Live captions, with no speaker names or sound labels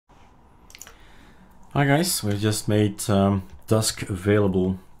Hi guys, we've just made Dusk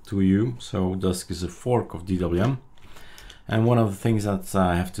available to you. So Dusk is a fork of DWM, and one of the things that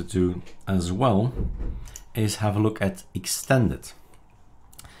I have to do as well is have a look at Xtended.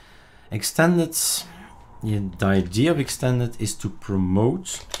 Xtended, the idea of Xtended is to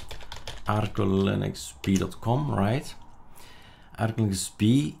promote ArcoLinuxB.com, right?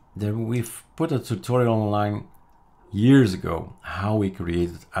 ArcoLinuxB, we've put a tutorial online years ago how we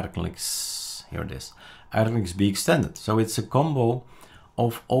created ArcoLinux. Here it is, ArcoLinuxB Xtended. So it's a combo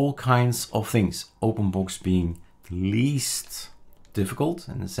of all kinds of things. OpenBox being the least difficult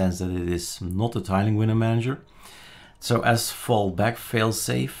in the sense that it is not a tiling window manager. So as fallback,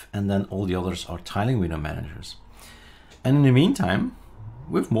 fail-safe, and then all the others are tiling window managers. And in the meantime,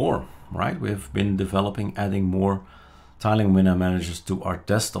 with more, right? We've been developing, adding more tiling window managers to our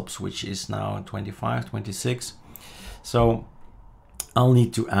desktops, which is now 25, 26. So I'll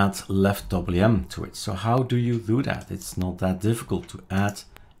need to add Leftwm to it. So how do you do that? It's not that difficult to add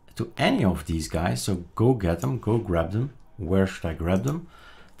to any of these guys. So go get them, go grab them. Where should I grab them?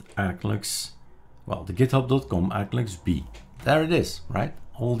 The ArcoLinux, well, the github.com ArcoLinuxB. There it is, right?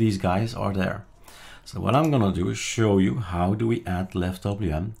 All these guys are there. So what I'm gonna do is show you how do we add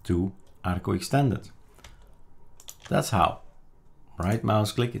Leftwm to Arco Xtended. That's how. Right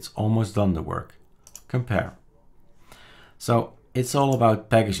mouse click, it's almost done the work. Compare. So it's all about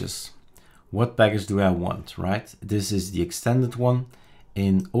packages. What package do I want, right? This is the extended one.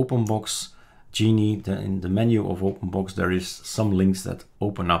 In OpenBox Genie, in the menu of OpenBox, there is some links that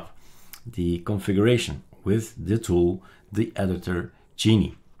open up the configuration with the tool, the editor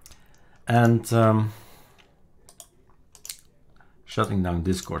Genie. And shutting down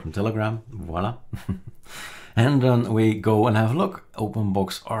Discord and Telegram, voila. And then we go and have a look.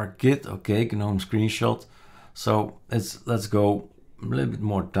 OpenBox ArcGit, okay, GNOME screenshot. So let's go a little bit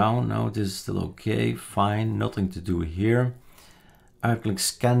more down. Now this is still okay, fine, nothing to do here.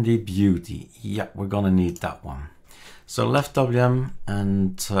 ArcoLinux Candy Beauty, yeah, we're gonna need that one. So Leftwm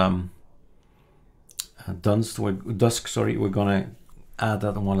and Dusk, sorry, we're gonna add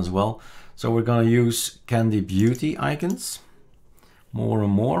that one as well. So we're gonna use Candy Beauty icons more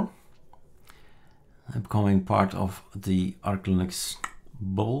and more, becoming part of the ArcoLinux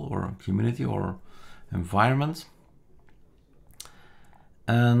bull or community or environment.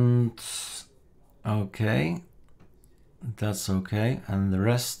 And okay, that's okay. And the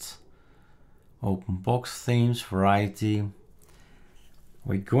rest, OpenBox themes, variety,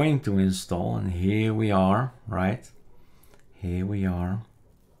 we're going to install, and here we are, right? Here we are.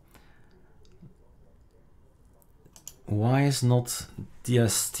 Why is not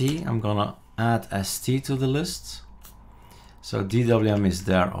DST? I'm gonna add ST to the list. So DWM is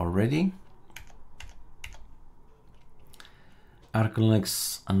there already.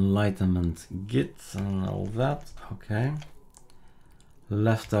 ArcoLinux Enlightenment Git and all that, okay.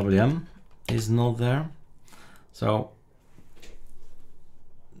 Leftwm is not there, so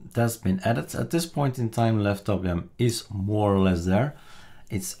that's been added. At this point in time, Leftwm is more or less there.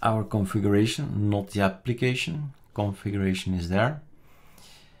 It's our configuration, not the application. Configuration is there.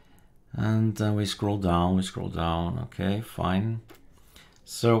 And then we scroll down, okay, fine.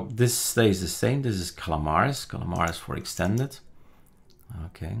 So this stays the same. This is Calamares for Xtended.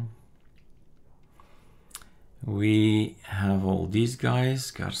 Okay. We have all these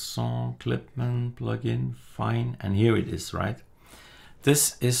guys, Garçon, Clipman, plugin, fine. And here it is, right?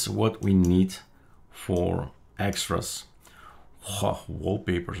 This is what we need for extras. Oh,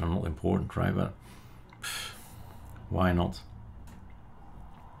 wallpapers are not important, right? But why not?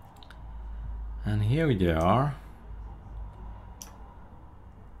 And here they are.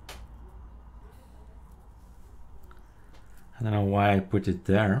 I don't know why I put it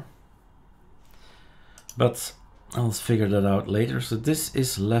there, but I'll figure that out later. So this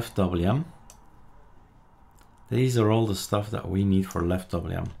is Leftwm. These are all the stuff that we need for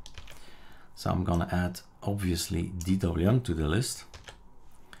Leftwm. So I'm gonna add obviously DWM to the list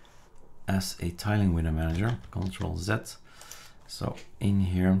as a tiling window manager, Control Z. So in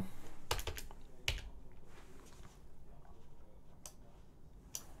here,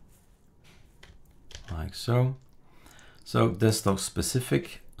 like so. So desktop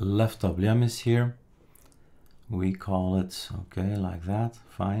specific, Leftwm is here. We call it, okay, like that,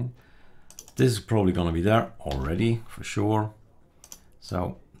 fine. This is probably gonna be there already, for sure.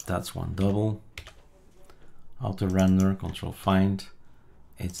 So that's one double. Auto render, control find.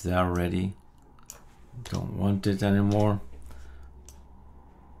 It's there already. Don't want it anymore.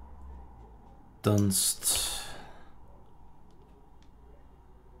 Dunst.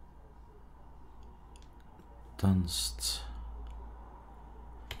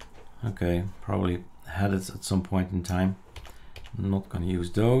 Okay, probably headed at some point in time. I'm not going to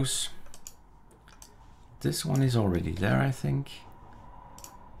use those. This one is already there, I think.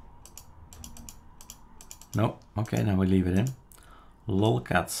 No, okay, now we leave it in.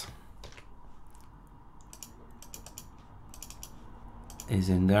 Lolcat is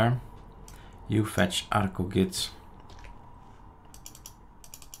in there. You fetch ArcoGit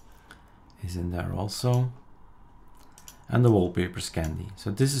is in there also. And the wallpapers candy.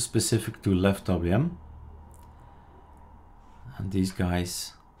 So this is specific to Leftwm. And these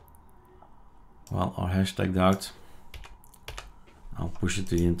guys, well, are hashtagged out. I'll push it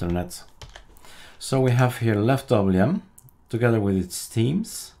to the internet. So we have here Leftwm together with its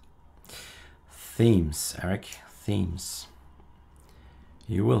themes. Themes, Eric, themes.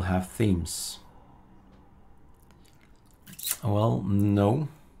 You will have themes. Well, no.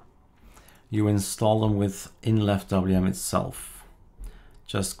 You install them within Leftwm itself.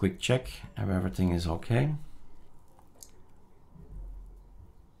 Just quick check if everything is okay.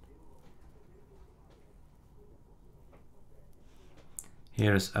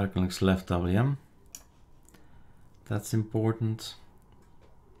 Here is ArcoLinux Leftwm. That's important.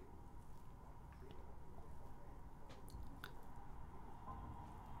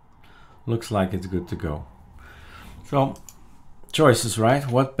 Looks like it's good to go. So, choices, right?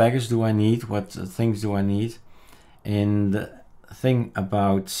 What package do I need? What things do I need? And the thing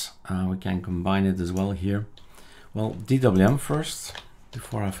about, we can combine it as well here. Well, DWM first,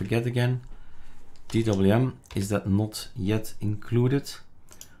 before I forget again. DWM, is that not yet included?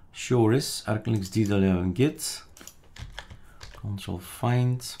 Sure is. ArcoLinux DWM Git. Control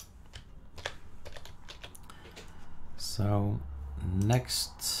find. So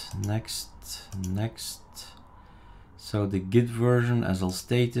next. So the Git version, as all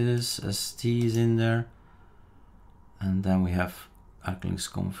status, st is in there. And then we have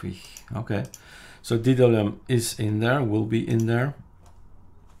ArcoLinux config. Okay. So DWM is in there, will be in there.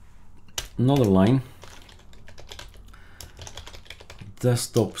 Another line.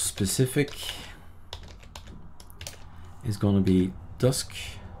 Desktop specific is going to be Dusk.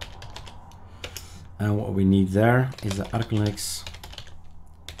 And what we need there is the ArcoLinux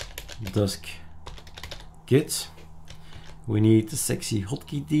Dusk Git. We need the sexy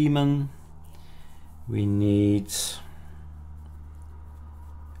hotkey daemon. We need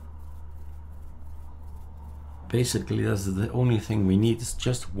basically, that's the only thing we need. It's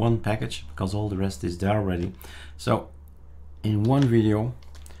just one package because all the rest is there already. So in one video,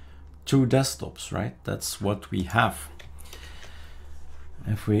 2 desktops, right? That's what we have.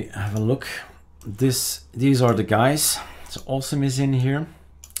 If we have a look, these are the guys. So Awesome is in here.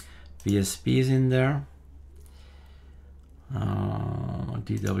 VSP is in there.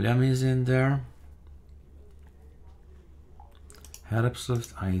 DWM is in there.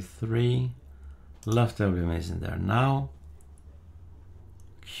 Helpslift i3. Leftwm is in there now.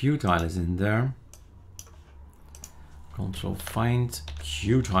 Qtile is in there. Control find.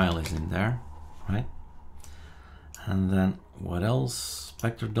 Qtile is in there, right? And then what else?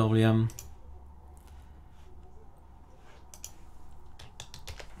 SpectreWM.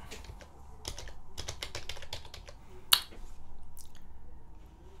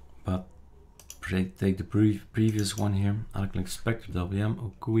 But take the previous one here. ArcoLinux SpectreWM.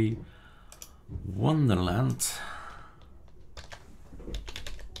 Okui Wonderland.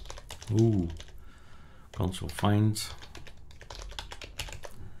 Ooh. Control find.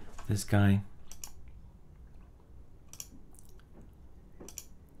 This guy.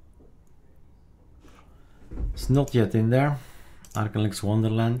 It's not yet in there. ArcoLinux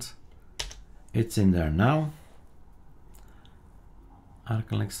Wonderland. It's in there now.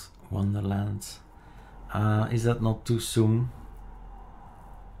 ArcoLinux Wonderland. Is that not too soon?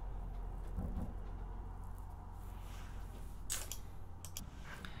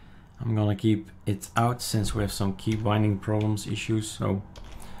 I'm gonna keep it out since we have some key binding problems issues, so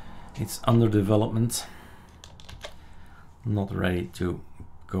it's under development. Not ready to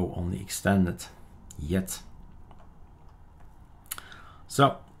go on the extended yet.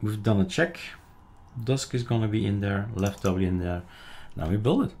 So we've done a check. Dusk is gonna be in there, Leftwm in there. Now we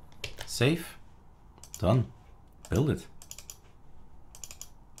build it. Save. Done. Build it.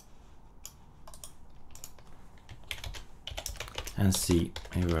 And see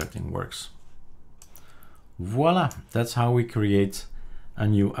if everything works. Voila, that's how we create a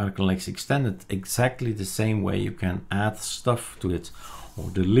new ArcoLinux Extended. Exactly the same way you can add stuff to it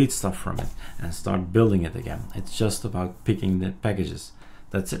or delete stuff from it and start building it again. It's just about picking the packages.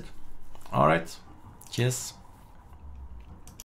 That's it. All right, cheers.